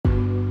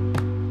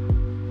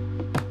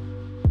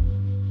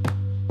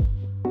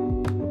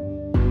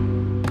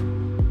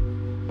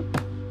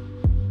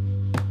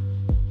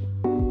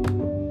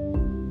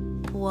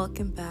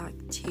welcome back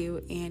to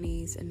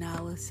Annie's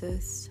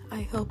Analysis.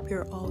 I hope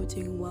you're all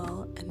doing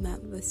well and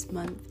that this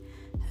month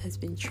has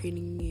been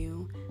treating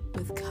you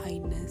with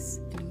kindness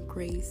and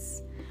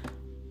grace.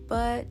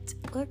 But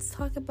let's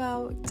talk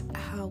about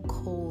how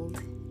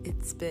cold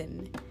it's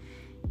been.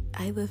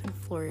 I live in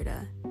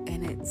Florida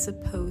and it's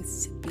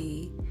supposed to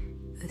be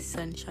the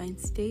sunshine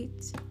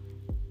state,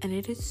 and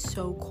it is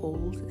so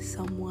cold,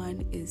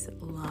 someone is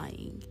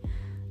lying.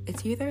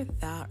 It's either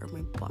that or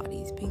my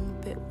body's being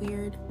a bit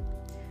weird,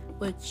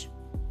 which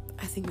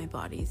I think my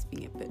body is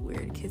being a bit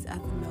weird because at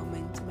the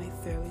moment my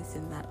throat is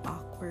in that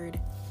awkward,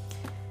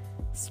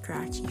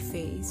 scratchy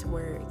phase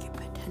where it can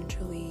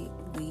potentially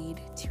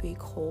lead to a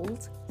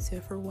cold. So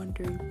if you're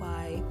wondering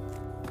why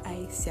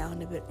I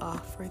sound a bit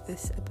off for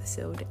this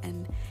episode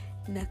and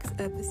next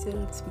episode,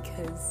 it's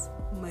because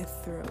my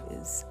throat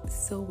is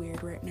so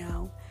weird right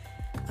now.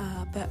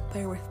 But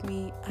bear with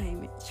me,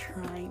 I'm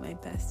trying my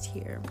best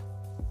here.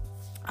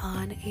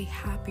 On a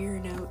happier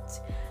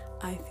note,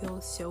 I feel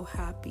so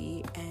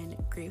happy and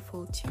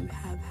grateful to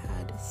have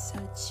had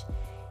such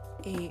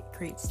a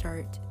great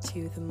start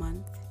to the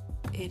month.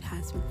 It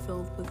has been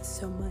filled with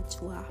so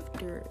much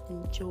laughter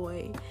and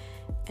joy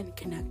and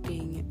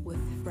connecting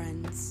with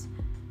friends,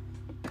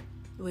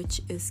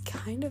 which is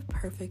kind of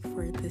perfect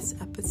for this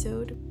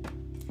episode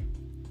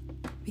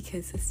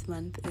because this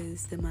month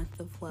is the month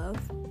of love,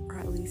 or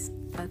at least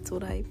that's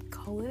what I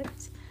call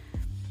it.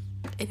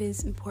 It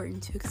is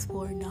important to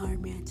explore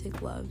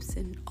non-romantic loves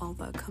and all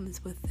that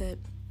comes with it.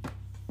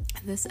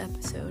 In this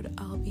episode,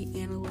 I'll be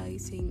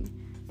analyzing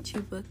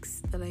 2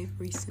 books that I've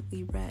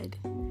recently read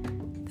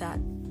that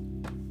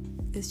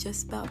is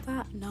just about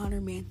that,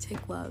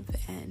 non-romantic love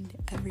and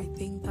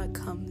everything that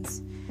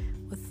comes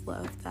with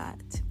love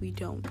that we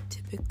don't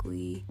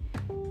typically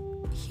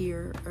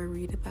hear or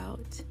read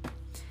about.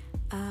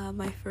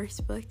 My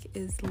first book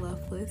is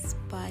Loveless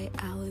by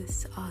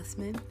Alice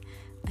Osman.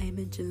 I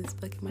mentioned this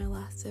book in my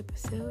last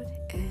episode,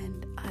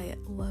 and I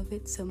love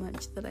it so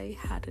much that I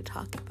had to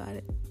talk about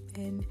it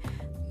in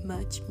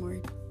much more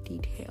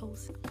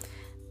details.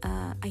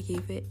 I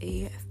gave it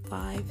a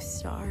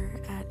 5-star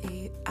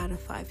out of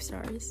 5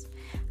 stars.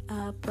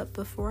 But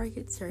before I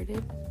get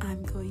started,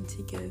 I'm going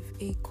to give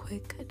a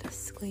quick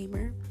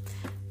disclaimer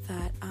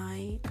that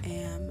I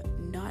am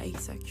not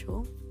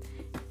asexual,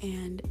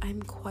 and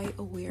I'm quite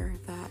aware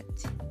that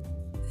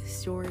the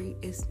story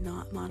is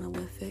not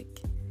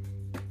monolithic.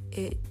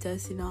 It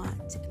does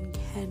not and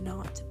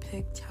cannot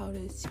depict how it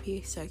is to be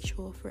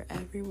asexual for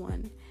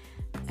everyone,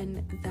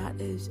 and that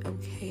is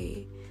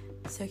okay.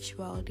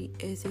 Sexuality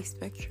is a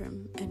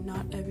spectrum, and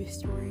not every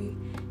story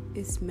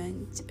is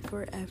meant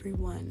for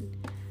everyone,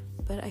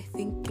 but I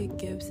think it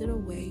gives it a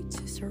way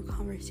to start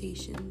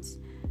conversations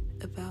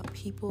about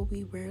people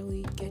we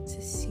rarely get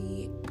to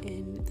see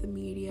in the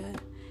media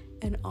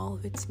and all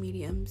of its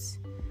mediums,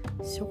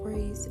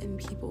 stories and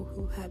people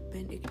who have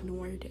been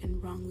ignored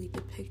and wrongly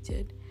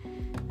depicted.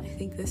 I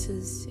think this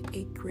is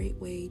a great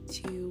way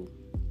to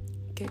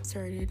get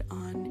started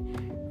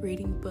on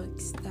reading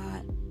books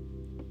that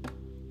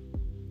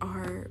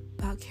are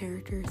about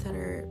characters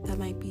that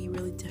might be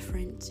really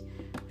different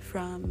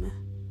from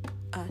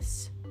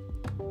us,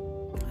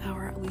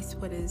 or at least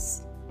what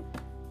is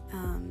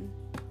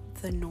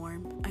the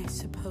norm, I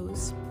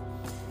suppose.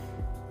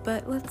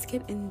 But let's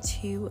get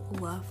into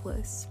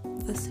Loveless.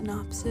 The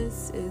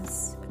synopsis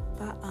is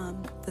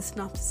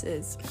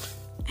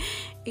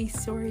a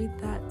story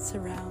that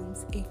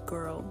surrounds a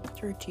girl,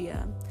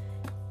 Georgia,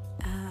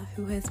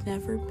 who has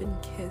never been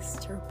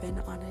kissed or been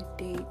on a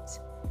date,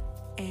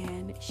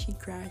 and she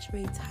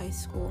graduates high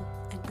school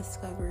and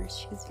discovers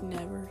she's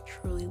never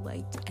truly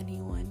liked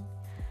anyone,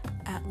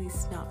 at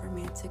least not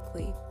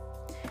romantically.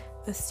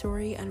 The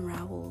story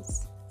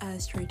unravels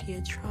as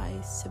Georgia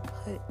tries to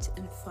put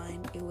and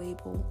find a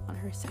label on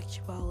her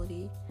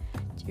sexuality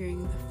during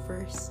the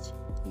first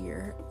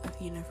year of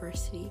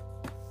university.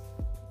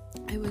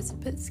 I was a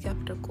bit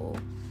skeptical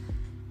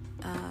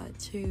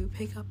to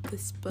pick up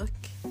this book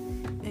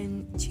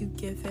and to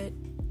give it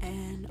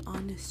an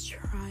honest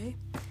try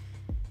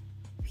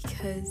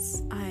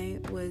because I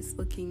was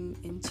looking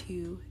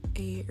into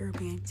a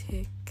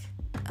romantic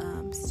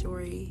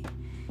story,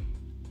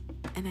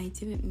 and I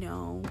didn't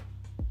know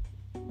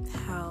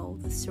how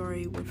the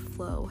story would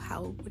flow,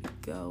 how it would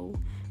go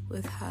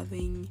with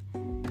having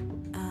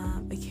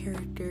a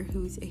character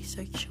who's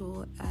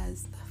asexual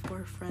as the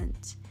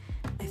forefront.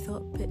 I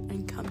felt a bit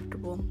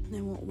uncomfortable,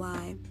 I won't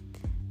lie,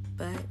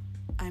 but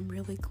I'm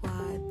really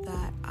glad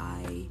that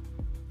I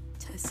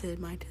tested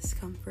my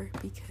discomfort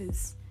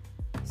because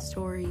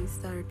stories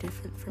that are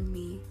different from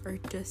me are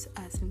just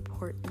as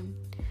important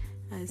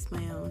as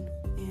my own,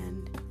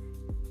 and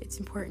it's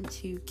important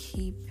to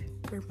keep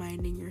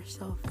reminding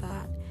yourself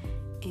that.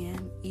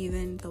 And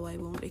even though I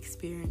won't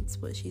experience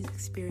what she's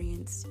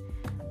experienced,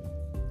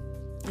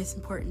 it's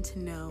important to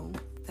know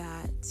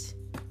that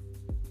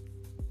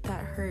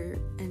her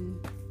and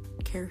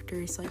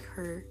characters like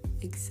her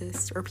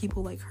exist, or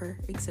people like her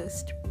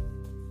exist.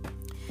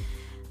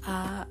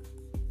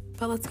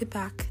 But let's get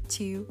back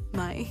to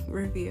my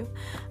review.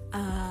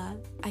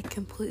 I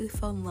completely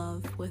fell in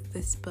love with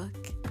this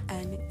book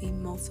and the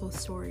multiple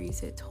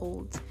stories it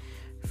told,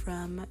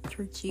 from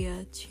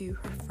Georgia to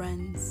her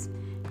friends,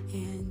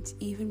 and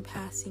even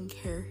passing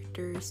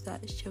characters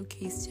that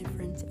showcase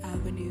different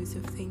avenues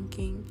of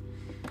thinking.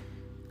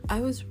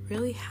 I was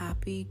really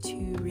happy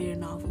to read a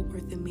novel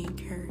where the main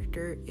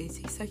character is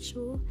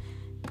asexual,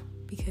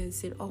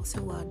 because it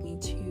also allowed me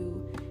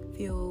to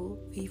feel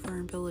the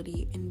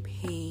vulnerability and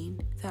pain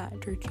that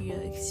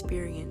Georgia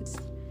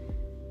experienced.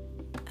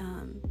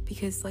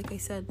 Because like I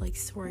said, like,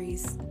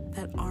 stories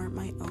that aren't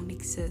my own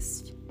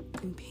exist,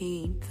 and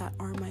pain that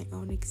aren't my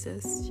own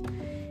exist,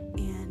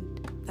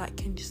 and that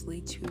can just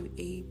lead to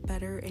a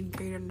better and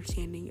greater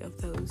understanding of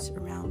those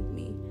around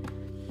me.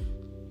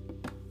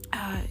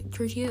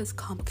 Georgia is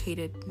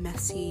complicated,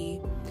 messy,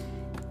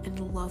 and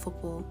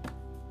lovable.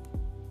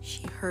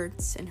 She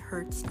hurts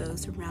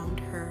those around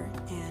her,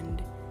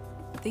 and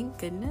thank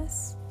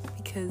goodness,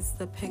 because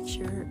the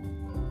picture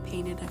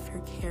painted of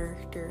her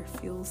character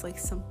feels like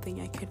something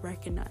I could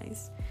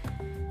recognize.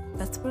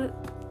 That's what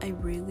I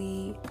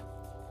really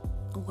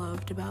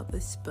loved about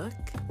this book,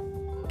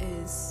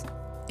 is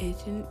it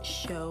didn't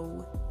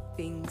show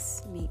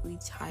things neatly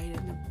tied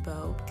in a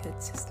bow, because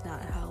it's just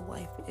not how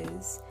life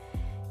is.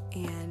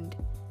 And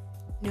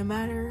no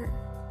matter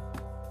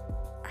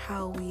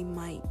how we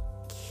might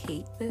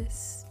hate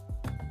this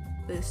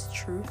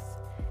truth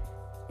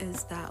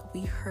is that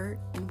we hurt,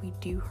 and we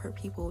do hurt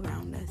people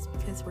around us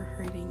because we're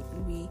hurting,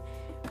 and we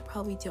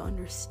probably don't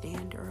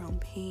understand our own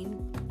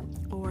pain,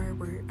 or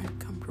we're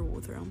uncomfortable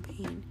with our own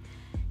pain.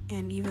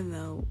 And even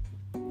though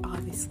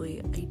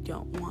obviously I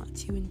don't want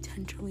to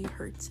intentionally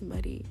hurt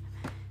somebody,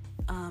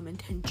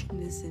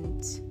 intention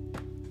isn't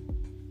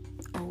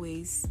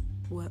always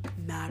what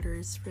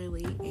matters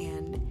really,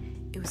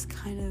 and it was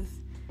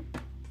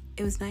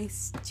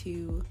nice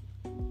to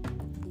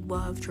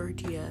love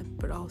Georgia,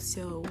 but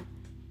also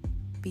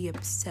be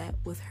upset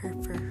with her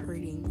for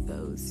hurting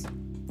those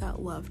that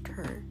loved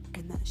her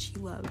and that she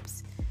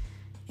loves.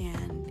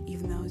 And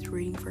even though I was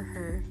rooting for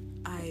her,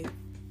 I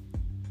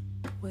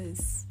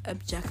was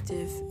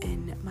objective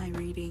in my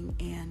reading,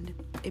 and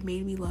it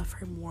made me love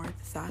her more.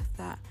 The fact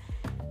that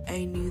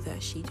I knew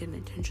that she didn't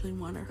intentionally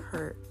want to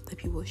hurt the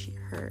people she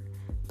hurt,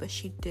 but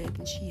she did,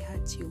 and she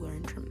had to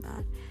learn from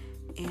that.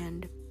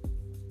 And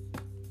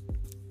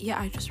yeah,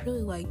 I just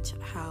really liked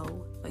how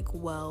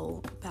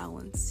well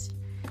balanced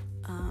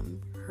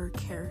her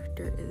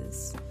character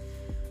is.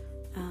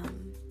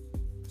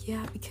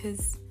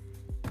 Because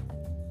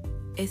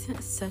isn't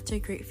it such a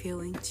great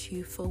feeling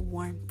to feel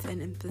warmth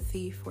and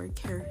empathy for a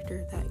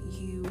character that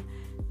you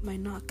might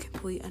not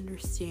completely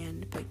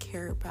understand but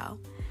care about?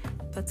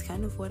 That's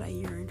kind of what I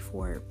yearn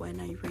for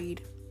when I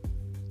read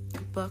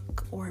a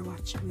book or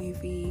watch a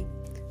movie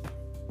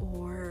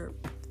or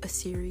a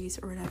series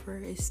or whatever,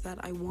 is that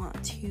I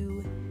want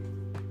to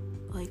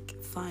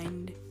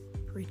find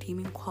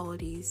redeeming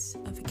qualities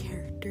of a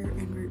character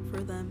and root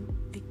for them.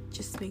 It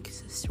just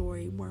makes the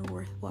story more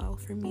worthwhile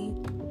for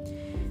me.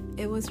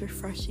 It was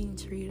refreshing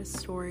to read a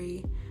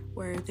story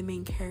where the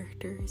main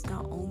character is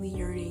not only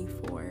yearning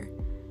for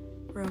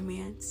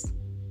romance,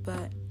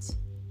 but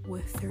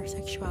with their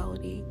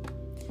sexuality.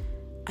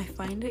 I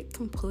find it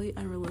completely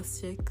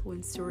unrealistic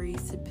when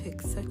stories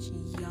depict such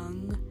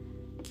young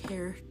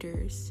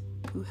characters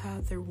who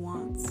have their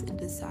wants and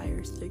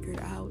desires figured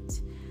out,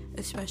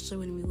 especially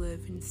when we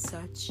live in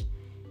such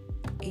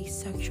a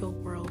sexual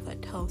world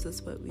that tells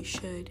us what we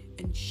should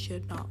and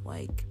should not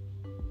like.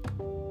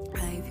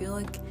 I feel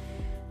like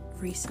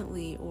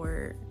recently,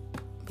 or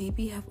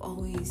maybe have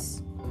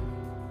always,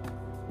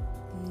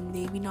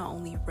 maybe not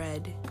only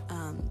read,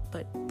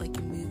 but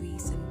in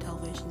movies and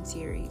television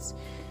series,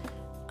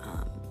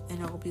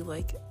 and it'll be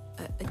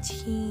a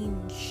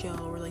teen show,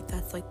 or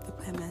that's the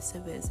premise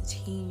of it, is a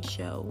teen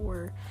show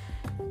or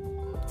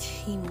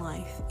teen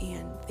life,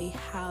 and they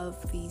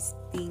have these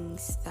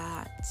things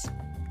that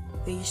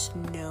they just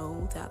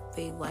know that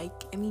they like.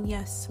 I mean,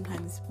 yes,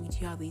 sometimes we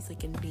do have these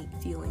innate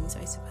feelings,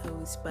 I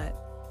suppose, but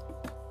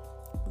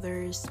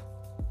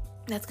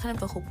that's kind of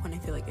the whole point. I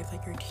feel like if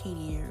you're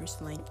teenagers,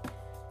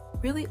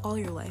 really all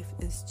your life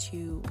is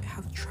to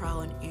have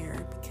trial and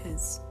error,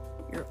 because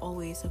you're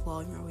always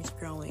evolving, you're always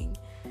growing.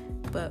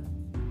 But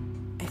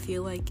I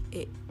feel like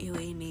it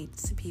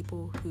alienates the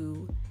people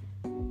who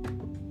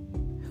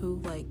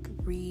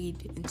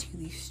read into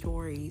these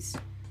stories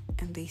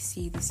and they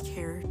see these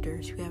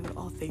characters who have it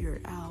all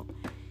figured out.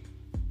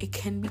 It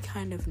can be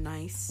kind of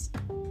nice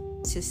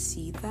to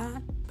see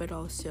that, but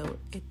also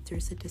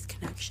there's a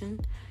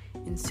disconnection.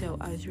 And so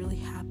I was really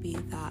happy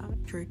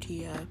that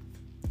Georgia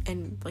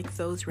and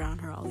those around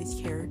her, all these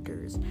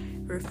characters,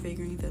 were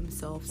figuring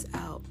themselves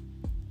out.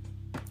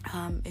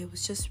 It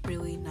was just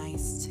really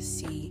nice to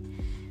see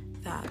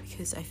that,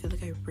 because I feel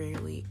like I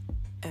rarely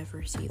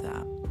ever see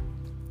that.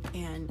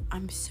 And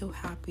I'm so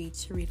happy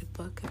to read a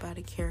book about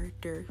a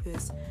character who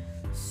has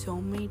so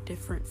many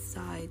different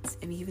sides,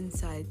 and even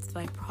sides that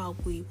I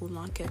probably will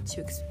not get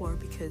to explore,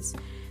 because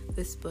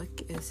this book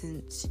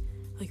isn't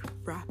like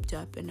wrapped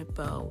up in a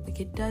bow. Like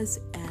it does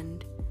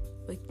end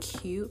like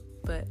cute,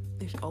 but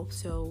there's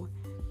also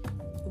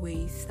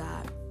ways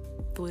that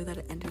the way that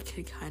it ended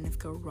could kind of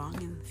go wrong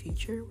in the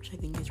future, which I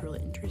think is really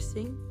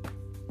interesting.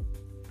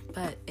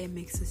 But it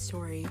makes the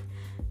story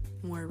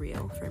more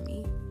real for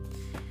me.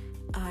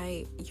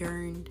 I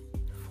yearned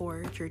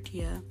for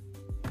Georgia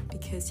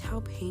because how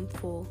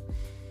painful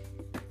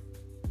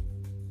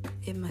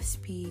it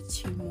must be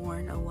to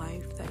mourn a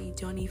life that you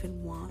don't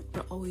even want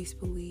but always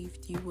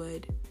believed you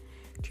would.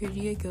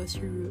 Georgia goes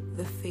through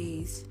the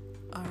phase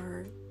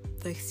or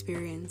the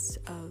experience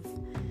of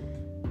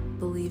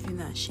believing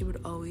that she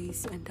would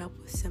always end up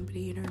with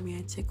somebody in a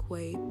romantic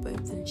way,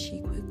 but then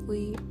she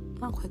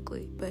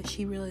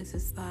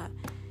realizes that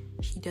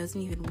she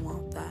doesn't even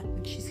want that,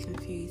 and she's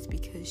confused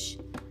because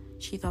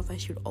she thought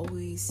that she would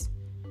always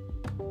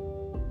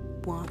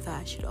want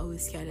that, she'd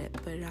always get it,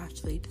 but it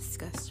actually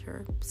disgusts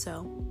her.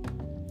 So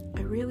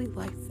I really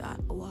liked that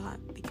a lot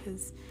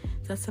because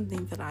that's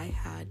something that I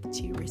had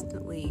to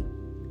recently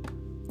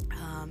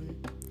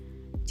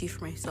do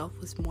for myself,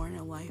 was more in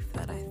a life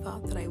that I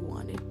thought that I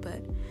wanted,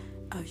 but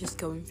I was just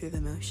going through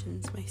the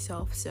motions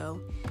myself. So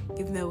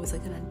even though it was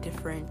like on a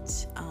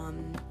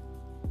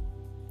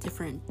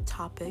different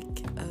topic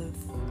of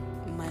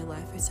my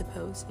life, I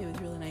suppose, it was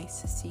really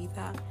nice to see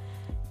that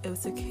it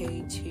was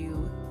okay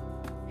to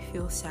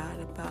feel sad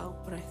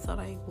about what I thought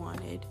I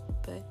wanted,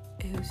 but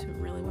it wasn't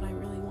really what I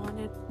really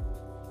wanted.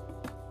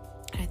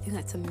 And I think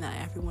that's something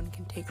that everyone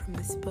can take from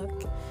this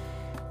book.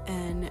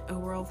 In a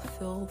world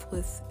filled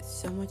with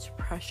so much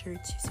pressure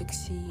to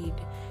succeed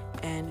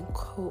and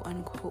quote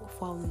unquote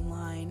fall in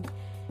line,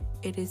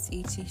 it is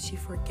easy to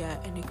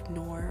forget and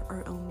ignore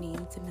our own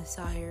needs and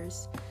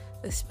desires,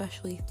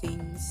 especially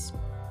things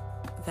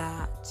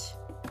that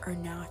are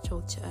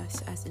natural to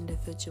us as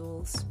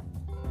individuals.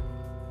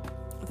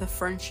 The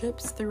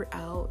friendships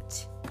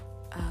throughout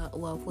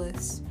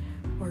Loveless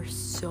were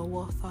so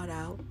well thought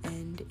out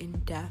and in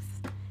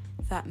depth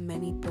that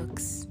many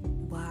books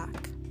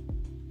lack.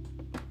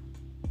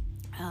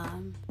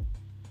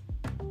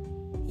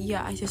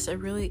 I just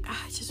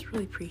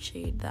really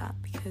appreciate that,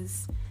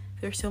 because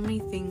there's so many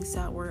things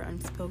that were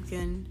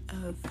unspoken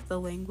of the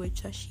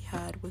language that she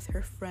had with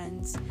her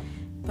friends,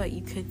 but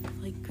you could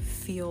like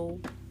feel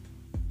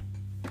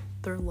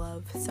their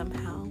love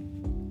somehow.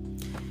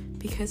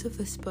 Because of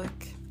this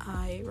book,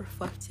 I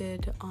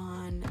reflected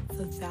on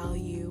the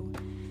value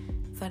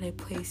that I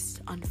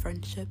placed on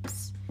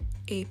friendships.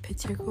 A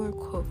particular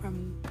quote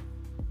from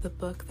this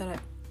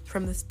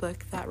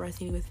book that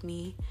resonated with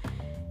me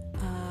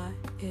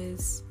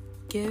is,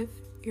 "Give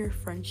your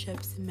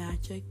friendships the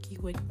magic you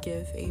would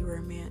give a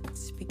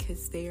romance,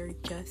 because they are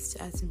just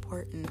as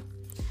important."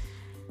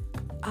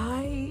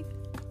 I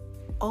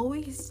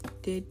always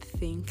did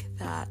think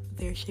that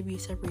there should be a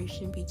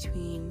separation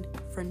between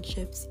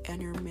friendships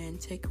and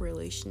romantic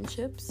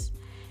relationships,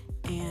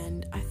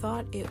 and I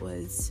thought it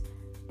was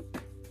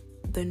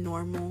the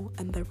normal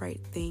and the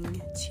right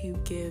thing to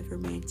give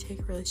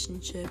romantic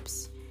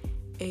relationships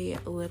a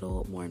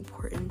little more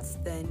importance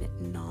than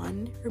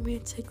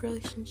non-romantic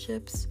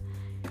relationships,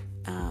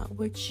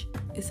 which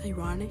is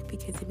ironic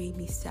because it made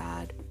me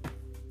sad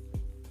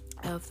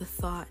of the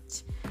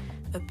thought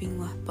of being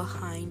left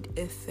behind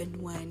if and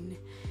when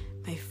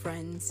my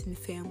friends and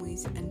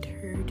families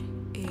entered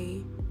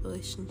a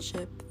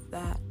relationship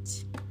that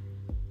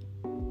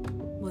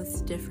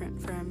was different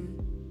from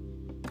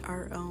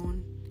our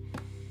own.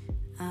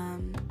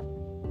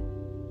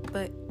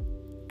 But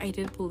I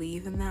did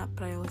believe in that,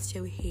 but I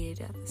also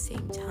hated it at the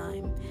same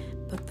time.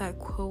 But that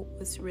quote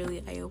was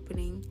really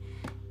eye-opening,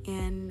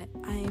 and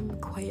I'm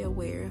quite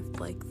aware of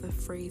like the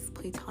phrase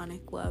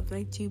platonic love, and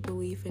I do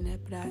believe in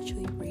it, but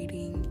actually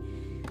reading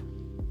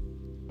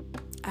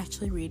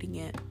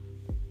it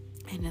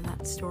and in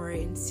that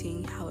story and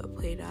seeing how it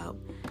played out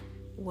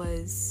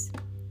was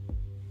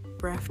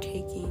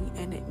breathtaking,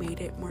 and it made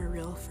it more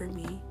real for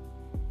me.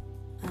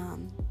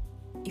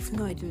 Even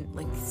though I didn't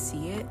like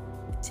see it,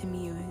 to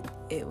me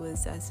it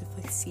was as if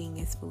like seeing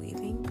is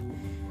believing.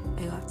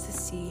 I got to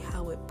see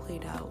how it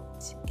played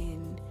out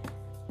in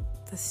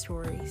the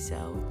story,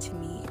 so to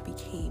me it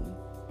became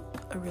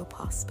a real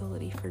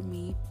possibility for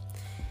me.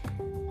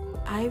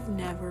 I've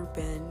never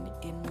been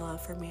in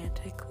love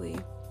romantically,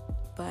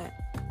 but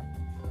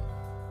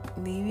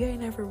maybe I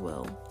never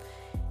will.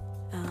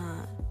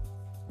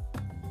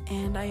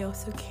 And I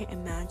also can't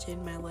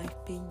imagine my life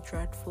being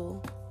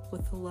dreadful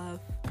with the love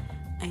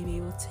I'm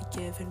able to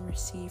give and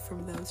receive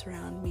from those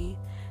around me.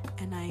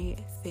 And I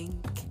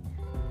think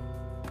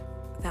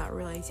that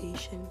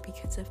realization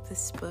because of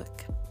this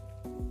book.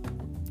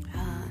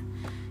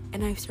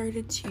 And I've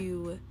started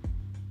to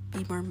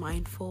be more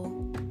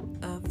mindful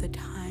of the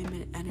time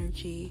and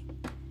energy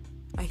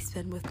I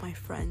spend with my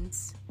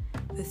friends.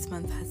 This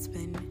month has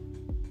been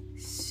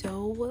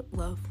so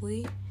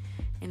lovely,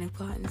 and I've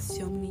gotten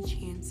so many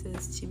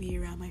chances to be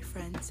around my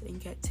friends and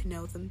get to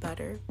know them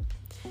better.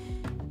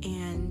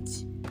 And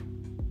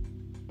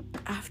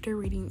after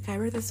reading, I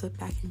read this book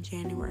back in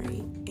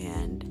January,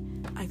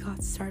 and I got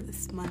to start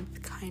this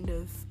month kind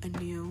of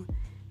anew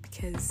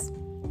because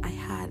I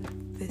had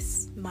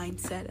this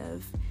mindset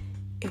of,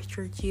 if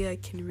Georgia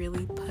can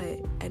really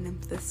put an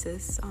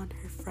emphasis on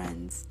her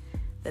friends,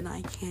 then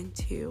I can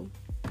too.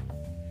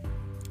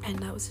 And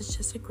that was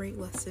just a great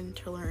lesson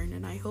to learn,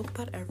 and I hope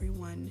that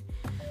everyone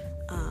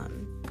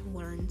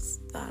learns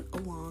that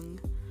along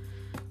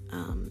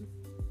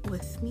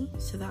with me,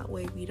 so that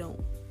way we don't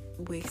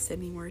waste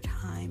any more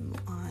time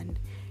on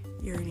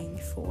yearning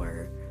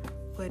for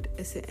what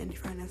isn't in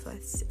front of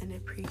us and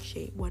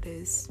appreciate what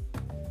is.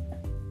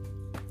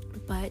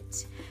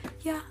 But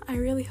yeah, I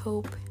really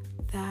hope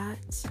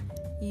that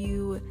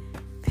you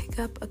pick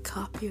up a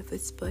copy of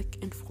this book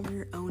and form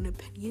your own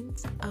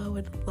opinions. I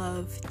would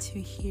love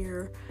to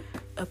hear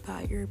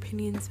about your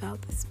opinions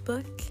about this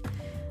book.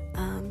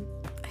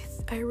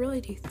 I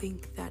really do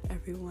think that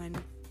everyone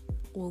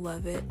will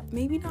love it.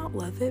 Maybe not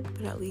love it,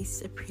 but at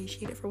least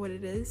appreciate it for what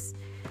it is.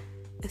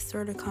 A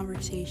sort of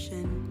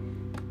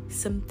conversation,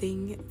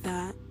 something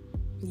that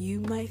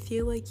you might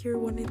feel like you're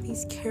one of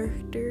these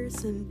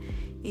characters, and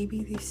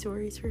maybe these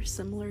stories are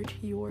similar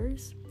to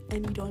yours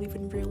and you don't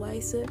even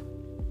realize it.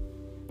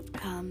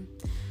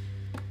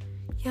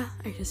 Yeah,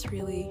 I just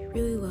really,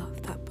 really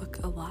love that book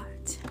a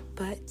lot.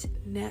 But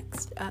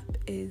next up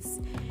is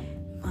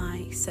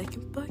my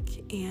second book,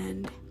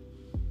 and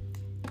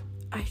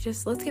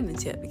let's get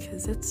into it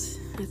because it's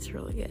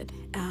really good.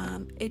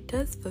 It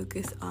does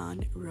focus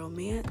on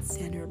romance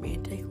and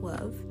romantic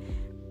love,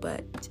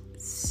 but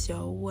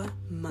so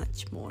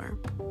much more.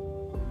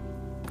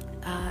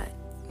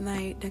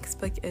 My next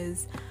book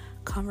is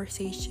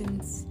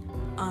Conversations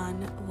on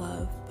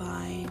Love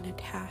by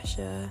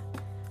Natasha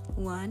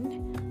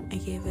Lunn. I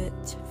gave it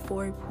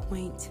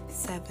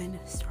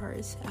 4.7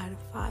 stars out of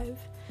 5.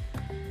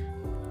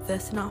 The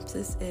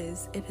synopsis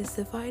is, it is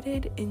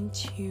divided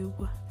into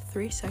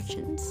 3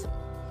 sections.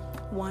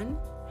 1,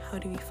 how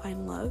do we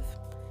find love?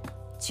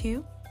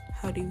 2,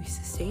 how do we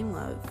sustain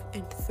love?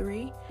 And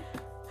 3,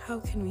 how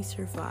can we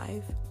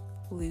survive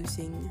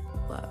losing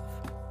love?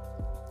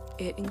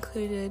 It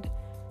included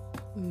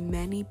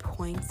many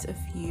points of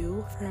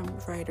view from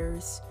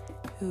writers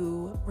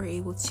who were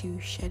able to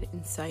shed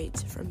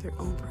insight from their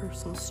own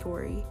personal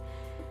stories,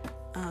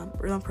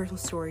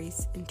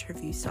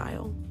 interview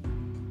style.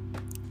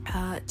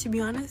 To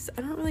be honest,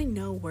 I don't really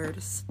know where to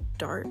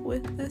start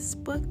with this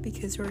book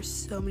because there are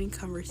so many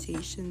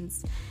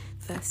conversations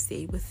that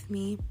stayed with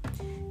me.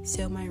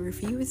 So my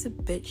review is a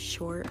bit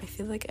short. I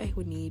feel like I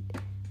would need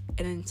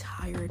an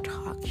entire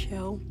talk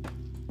show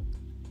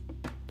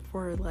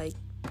for like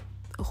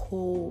a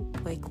whole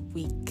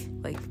week,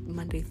 like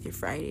Monday through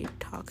Friday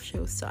talk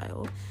show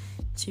style,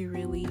 to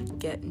really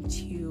get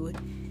into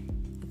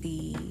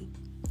the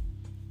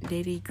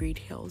nitty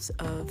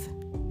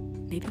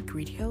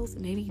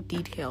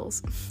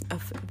details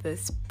of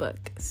this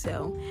book.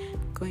 So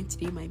I'm going to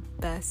do my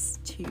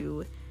best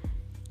to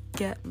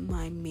get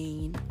my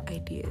main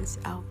ideas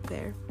out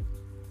there.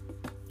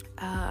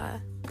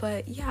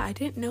 But yeah, I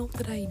didn't know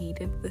that I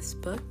needed this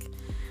book.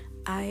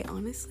 I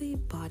honestly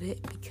bought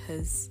it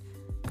because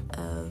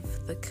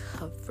of the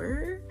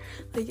cover.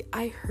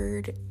 I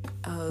heard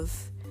of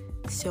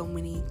so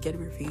many good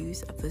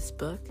reviews of this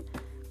book,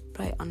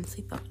 but I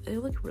honestly thought it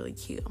looked really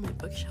cute on my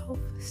bookshelf.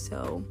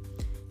 So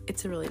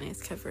it's a really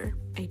nice cover.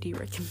 I do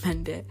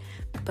recommend it.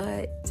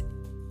 But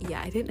yeah,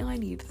 I didn't know I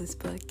needed this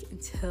book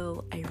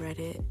until I read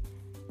it,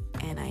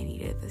 and I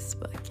needed this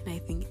book, and I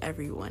think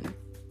everyone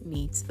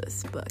needs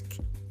this book.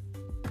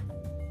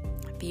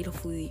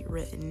 Beautifully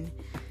written,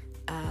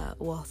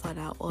 well thought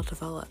out, well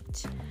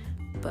developed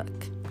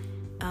book.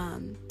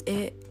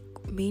 It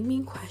made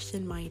me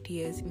question my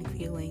ideas and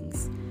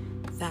feelings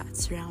that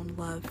surround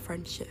love,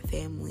 friendship,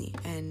 family,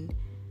 and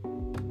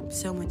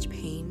so much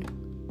pain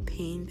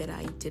that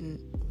I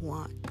didn't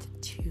want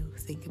to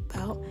think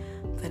about,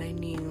 that I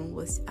knew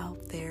was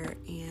out there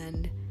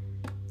and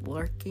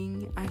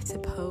lurking, I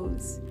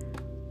suppose.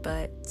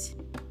 But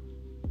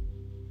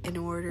in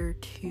order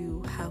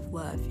to have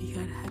love, you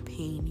gotta have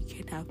pain. You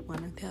can't have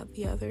one without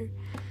the other.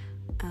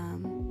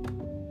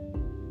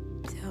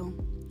 So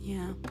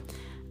yeah,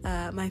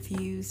 my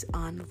views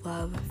on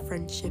love,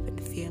 friendship, and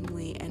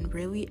family, and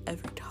really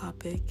every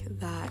topic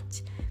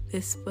that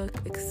this book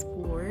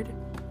explored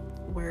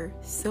were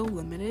so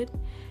limited,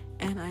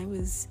 and I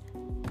was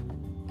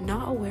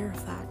not aware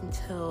of that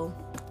until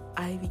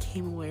I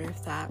became aware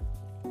of that.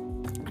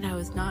 And I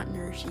was not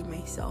nourishing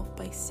myself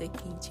by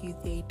sticking to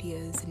the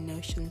ideas and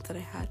notions that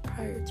I had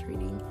prior to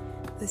reading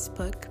this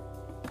book.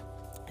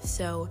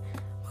 So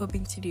I'm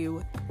hoping to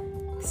do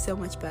so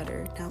much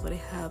better now that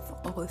I have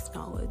all this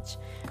knowledge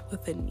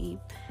within me.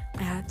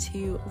 I had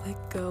to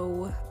let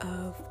go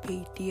of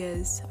the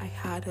ideas I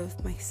had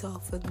of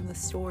myself and the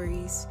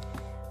stories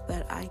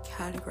that I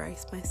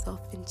categorized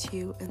myself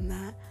into, and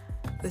that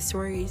the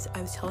stories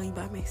I was telling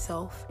about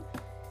myself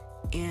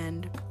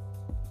and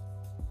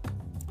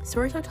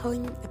stories I'm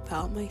telling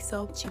about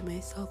myself to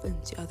myself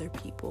and to other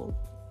people,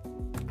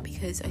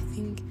 because I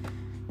think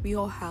we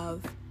all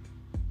have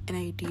an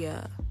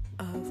idea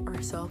of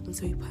ourselves, and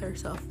so we put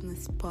ourselves in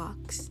this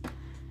box,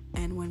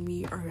 And when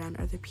we are around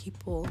other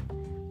people,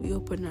 we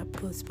open up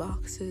those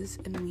boxes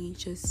and we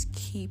just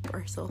keep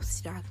ourselves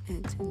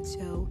stagnant. And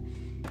so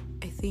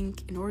I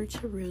think in order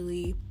to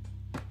really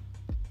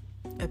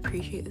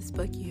appreciate this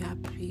book, you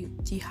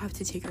have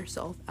to take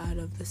yourself out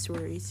of the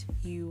stories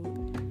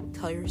you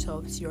tell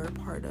yourselves you're a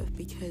part of,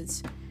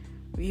 because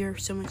we are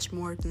so much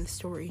more than the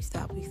stories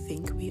that we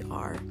think we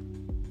are.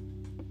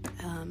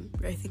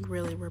 I think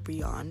really we're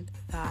beyond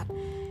that,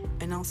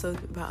 and also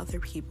about other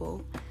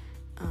people.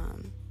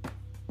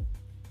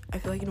 I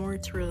feel like in order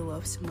to really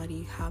love somebody,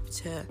 you have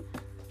to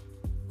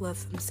let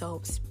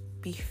themselves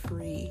be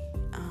free,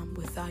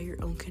 without your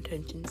own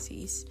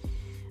contingencies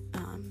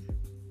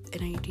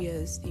and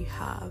ideas that you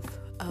have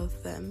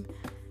of them.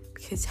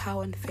 Because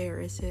how unfair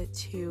is it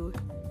to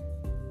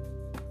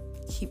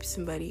keep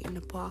somebody in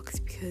a box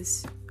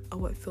because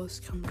of what feels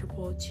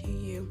comfortable to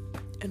you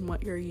and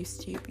what you're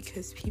used to?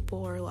 Because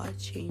people are allowed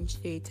to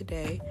change day to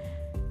day,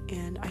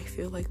 and I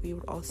feel like we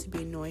would also be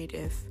annoyed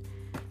if,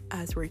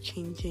 as we're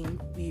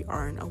changing, we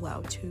aren't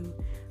allowed to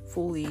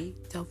fully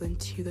delve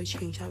into the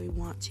change that we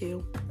want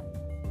to.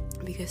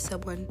 Because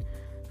someone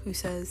who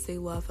says they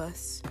love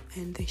us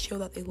and they show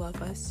that they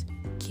love us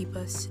keep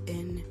us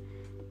in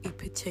a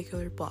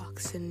particular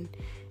box and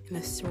in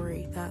a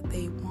story that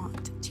they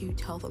want to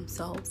tell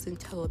themselves and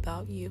tell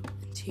about you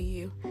and to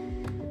you.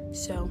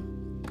 So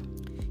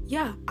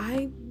yeah,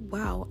 I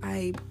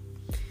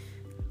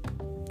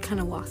kind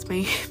of lost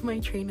my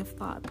train of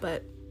thought,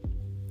 but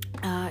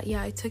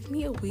it took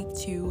me a week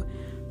to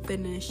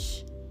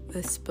finish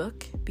this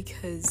book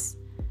because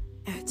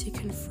I had to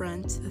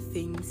confront the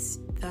things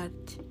that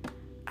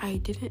I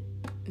didn't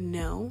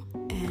know,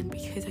 and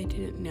because I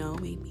didn't know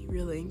made me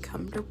really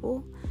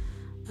uncomfortable,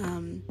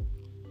 and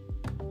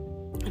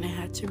I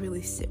had to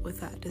really sit with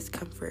that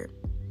discomfort.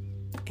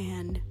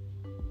 And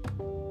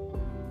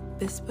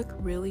this book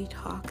really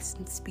talks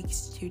and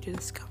speaks to the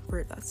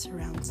discomfort that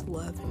surrounds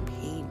love and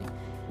pain.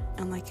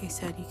 And like I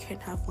said, you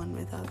can't have one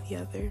without the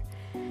other.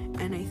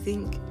 And I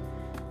think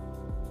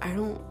I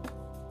don't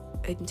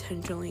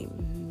intentionally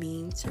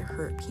mean to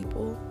hurt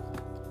people,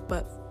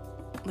 but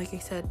like I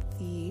said,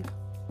 the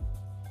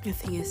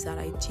thing is that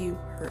I do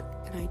hurt,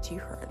 and I do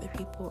hurt other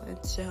people,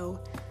 and so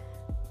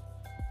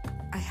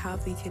I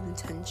have these good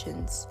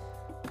intentions,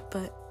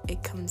 but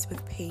it comes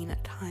with pain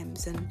at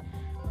times. And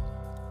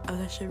I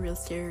was actually real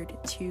scared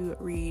to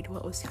read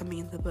what was coming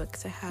in the book,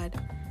 because I had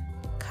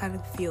kind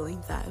of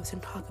feeling that it was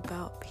going to talk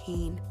about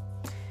pain,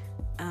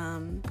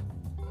 and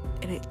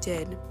it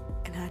did,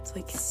 and I had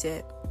to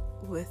sit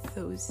with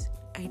those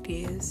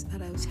ideas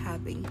that I was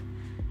having,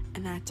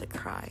 and I had to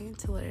cry and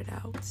to let it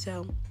out.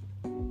 So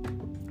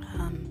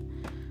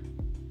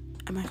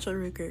I'm actually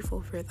really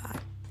grateful for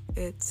that.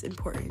 It's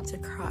important to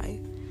cry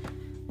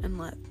and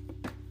let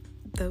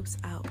those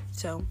out,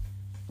 so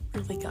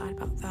really glad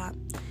about that.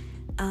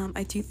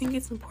 I do think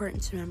it's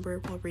important to remember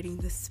while reading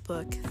this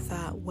book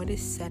that what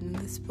is said in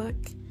this book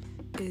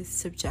is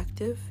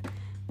subjective,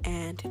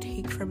 and to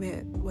take from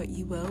it what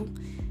you will.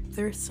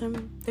 There's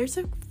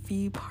a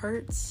few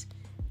parts,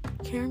 I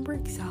can't remember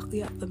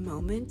exactly at the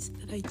moment,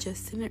 that I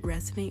just didn't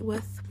resonate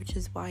with, which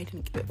is why I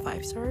didn't give it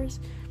 5 stars.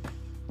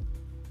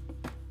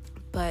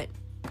 But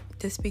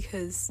just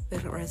because they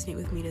don't resonate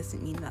with me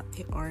doesn't mean that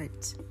they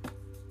aren't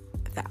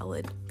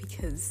valid,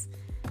 because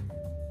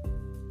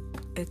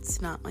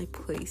it's not my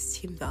place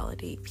to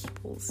invalidate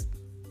people's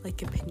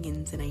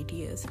opinions and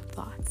ideas and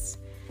thoughts.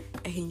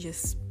 I can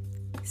just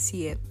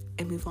see it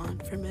and move on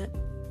from it.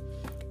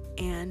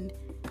 And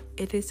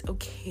it is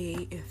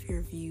okay if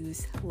your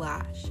views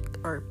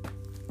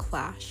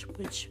clash,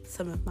 which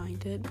some of mine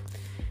did,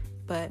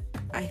 but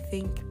I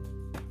think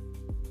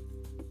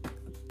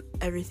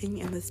everything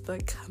in this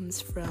book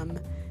comes from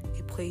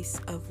a place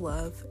of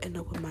love and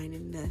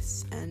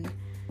open-mindedness, and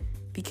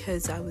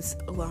because I was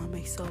allowing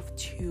myself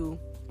to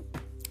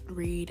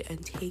read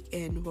and take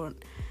in what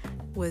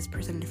was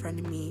presented in front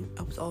of me,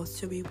 I was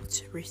also able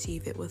to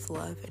receive it with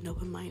love and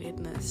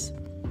open-mindedness.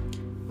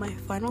 My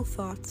final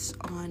thoughts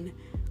on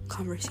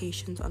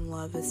conversations on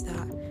love is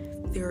that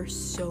there are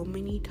so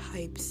many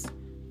types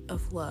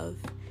of love,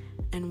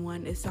 and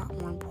one is not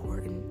more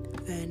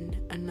important than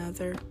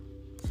another,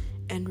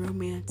 and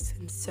romance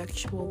and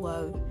sexual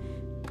love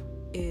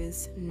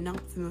is not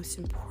the most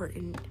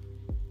important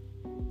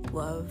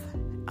love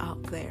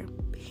out there.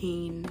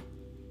 Pain,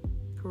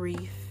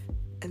 grief,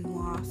 and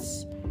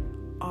loss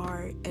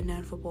are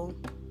inevitable,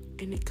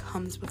 and it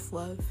comes with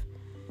love.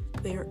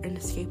 They are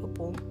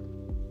inescapable.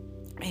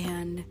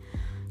 And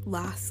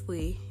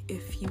lastly,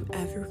 if you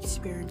ever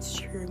experience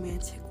true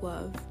romantic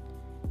love,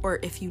 or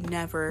if you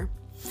never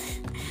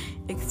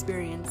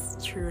experience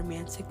true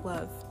romantic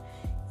love,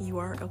 you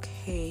are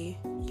okay.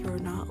 You're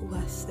not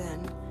less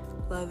than.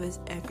 Love is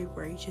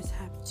everywhere. You just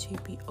have to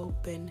be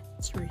open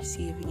to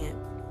receiving it.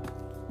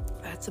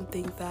 That's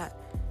something that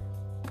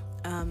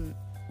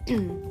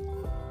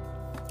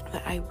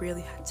that I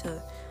really had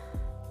to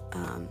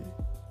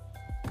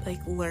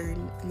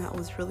learn, and that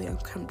was really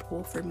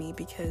uncomfortable for me,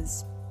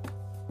 because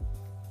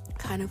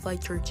kind of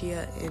like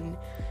Georgia in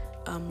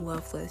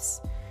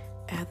Loveless,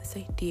 I have this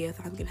idea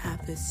that I'm gonna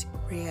have this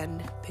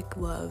grand big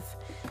love,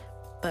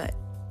 but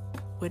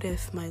what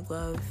if my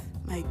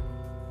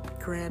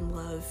grand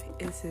love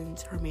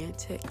isn't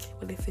romantic?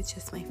 What if it's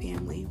just my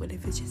family? What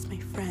if it's just my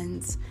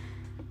friends?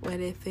 What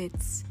if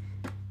it's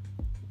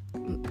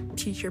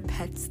future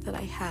pets that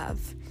I have?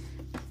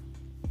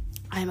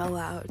 I'm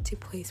allowed to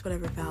place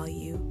whatever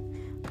value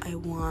I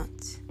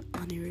want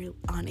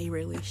on a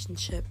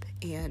relationship,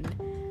 and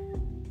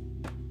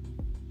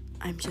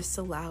I'm just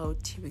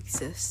allowed to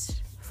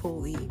exist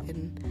fully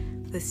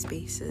in the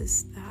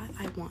spaces that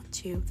I want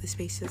to, the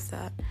spaces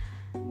that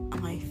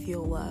I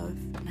feel love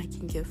and I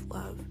can give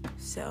love.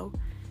 So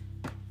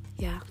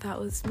yeah, that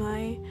was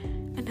my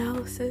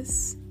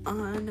analysis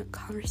on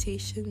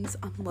conversations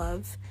on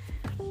love.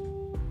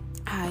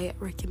 I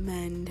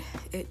recommend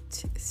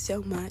it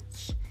so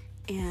much,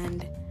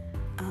 and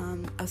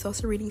I was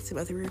also reading some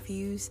other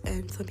reviews,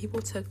 and some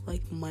people took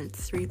like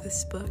months to read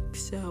this book,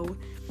 so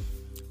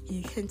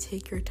you can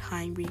take your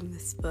time reading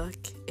this book.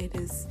 It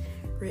is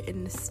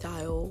written in a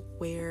style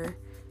where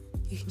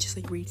you can just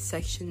like read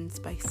sections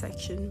by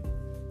section.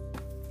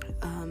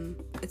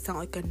 It's not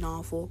like a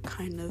novel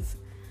kind of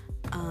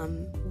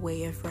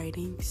way of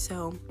writing,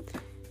 so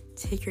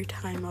take your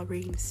time while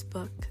reading this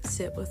book.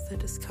 Sit with the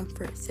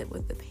discomfort, sit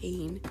with the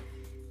pain,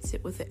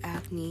 sit with the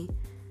agony.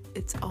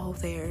 It's all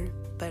there,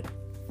 but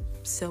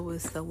so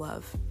is the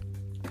love.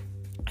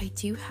 I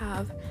do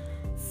have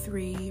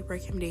 3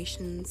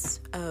 recommendations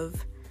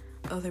of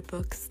other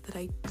books that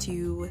I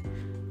do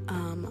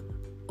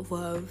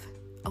love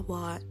a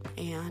lot,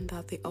 and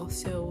that they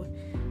also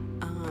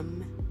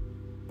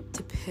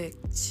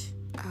depict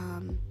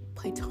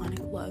platonic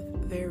love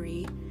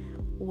very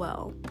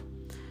well.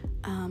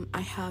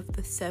 I have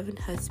The 7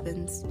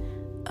 Husbands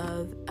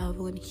of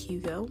Evelyn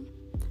Hugo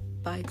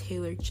by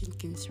Taylor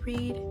Jenkins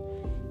Reid,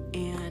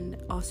 and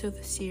also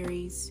the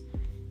series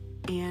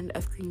Anne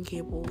of Green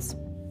Gables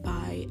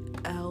by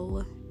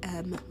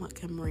L.M.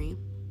 Montgomery.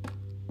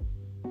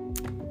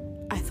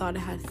 I thought I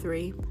had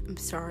 3. I'm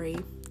sorry,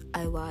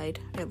 I lied.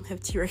 I only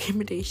have 2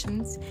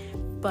 recommendations,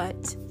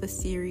 but the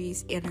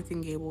series Anne of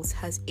Green Gables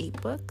has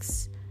 8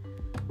 books,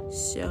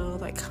 so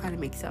that kind of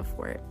makes up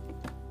for it.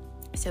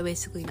 So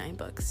basically 9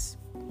 books.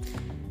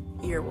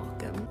 You're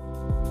welcome.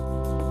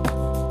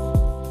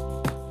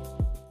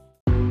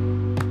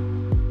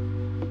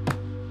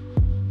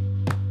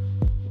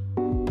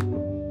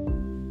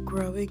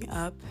 Growing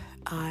up,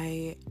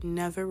 I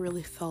never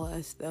really felt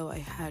as though I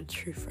had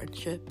true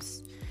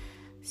friendships,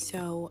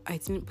 so I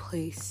didn't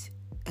place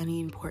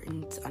any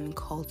importance on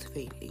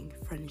cultivating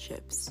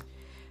friendships.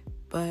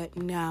 But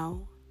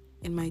now,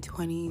 in my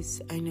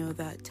 20s, I know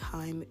that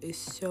time is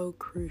so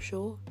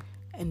crucial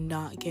and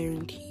not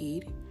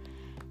guaranteed,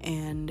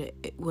 and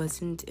it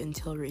wasn't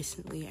until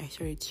recently I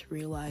started to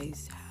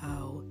realize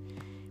how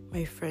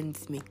my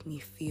friends make me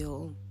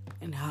feel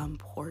and how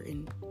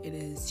important it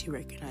is to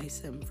recognize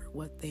them for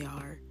what they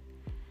are.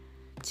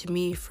 To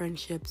me,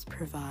 friendships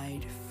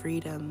provide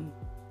freedom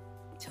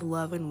to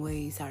love in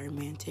ways that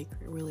romantic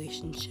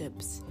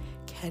relationships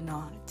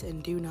cannot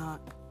and do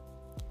not.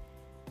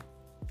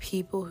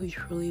 People who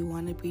truly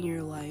want to be in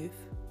your life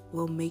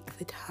will make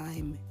the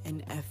time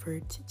and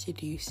effort to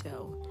do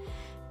so.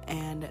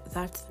 And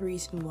that's the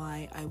reason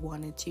why I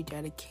wanted to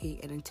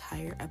dedicate an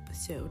entire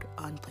episode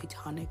on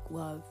platonic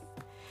love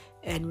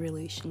and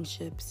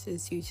relationships,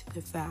 is due to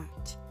the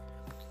fact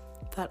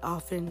that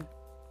often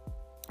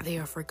they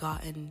are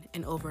forgotten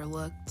and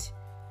overlooked,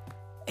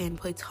 and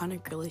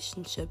platonic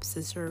relationships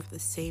deserve the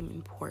same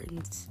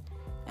importance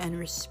and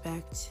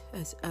respect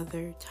as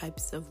other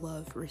types of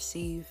love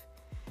receive.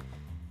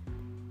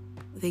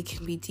 They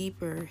can be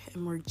deeper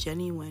and more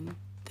genuine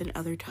than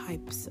other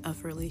types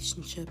of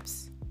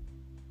relationships.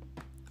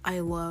 I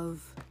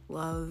love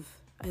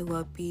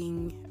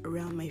being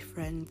around my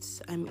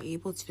friends. I'm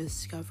able to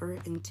discover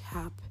and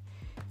tap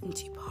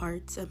into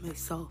parts of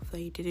myself that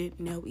I didn't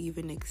know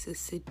even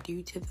existed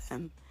due to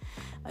them.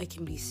 I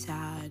can be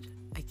sad,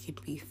 I can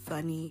be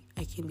funny,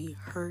 I can be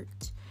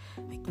hurt,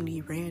 I can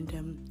be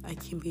random, I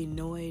can be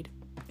annoyed,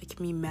 I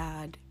can be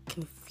mad,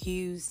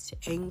 confused,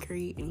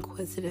 angry,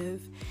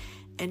 inquisitive,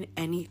 and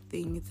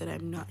anything that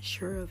I'm not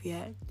sure of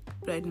yet,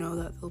 but I know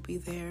that they'll be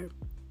there.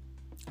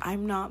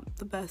 I'm not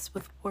the best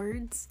with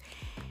words,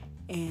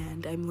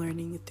 and I'm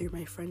learning through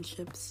my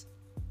friendships.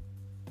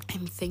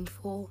 I'm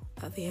thankful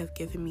that they have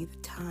given me the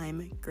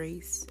time,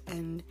 grace,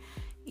 and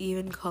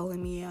even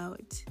calling me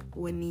out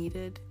when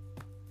needed.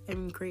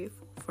 I'm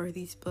grateful for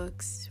these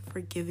books, for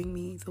giving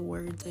me the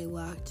words I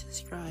lack to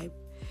describe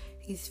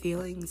these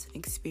feelings and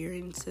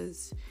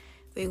experiences.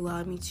 They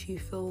allow me to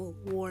feel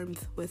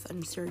warmth with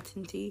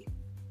uncertainty.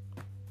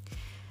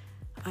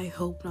 I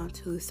hope not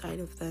to lose sight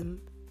of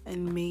them,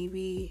 and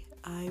maybe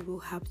I will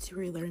have to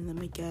relearn them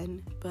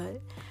again, but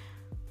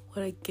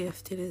what a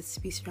gift it is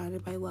to be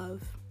surrounded by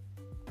love.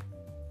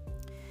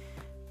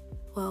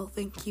 Well,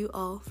 thank you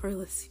all for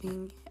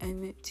listening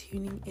and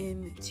tuning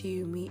in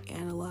to me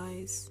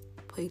analyze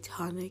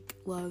platonic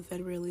love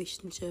and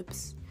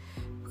relationships.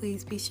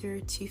 Please be sure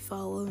to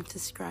follow and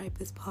subscribe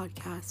this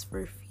podcast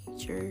for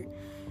future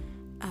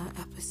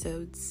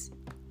episodes.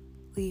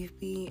 Leave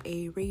me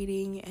a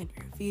rating and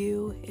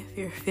review if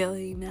you're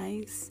feeling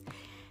nice.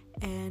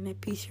 And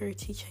be sure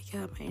to check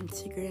out my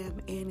Instagram,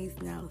 Annie's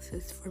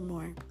Analysis, for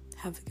more.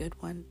 Have a good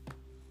one.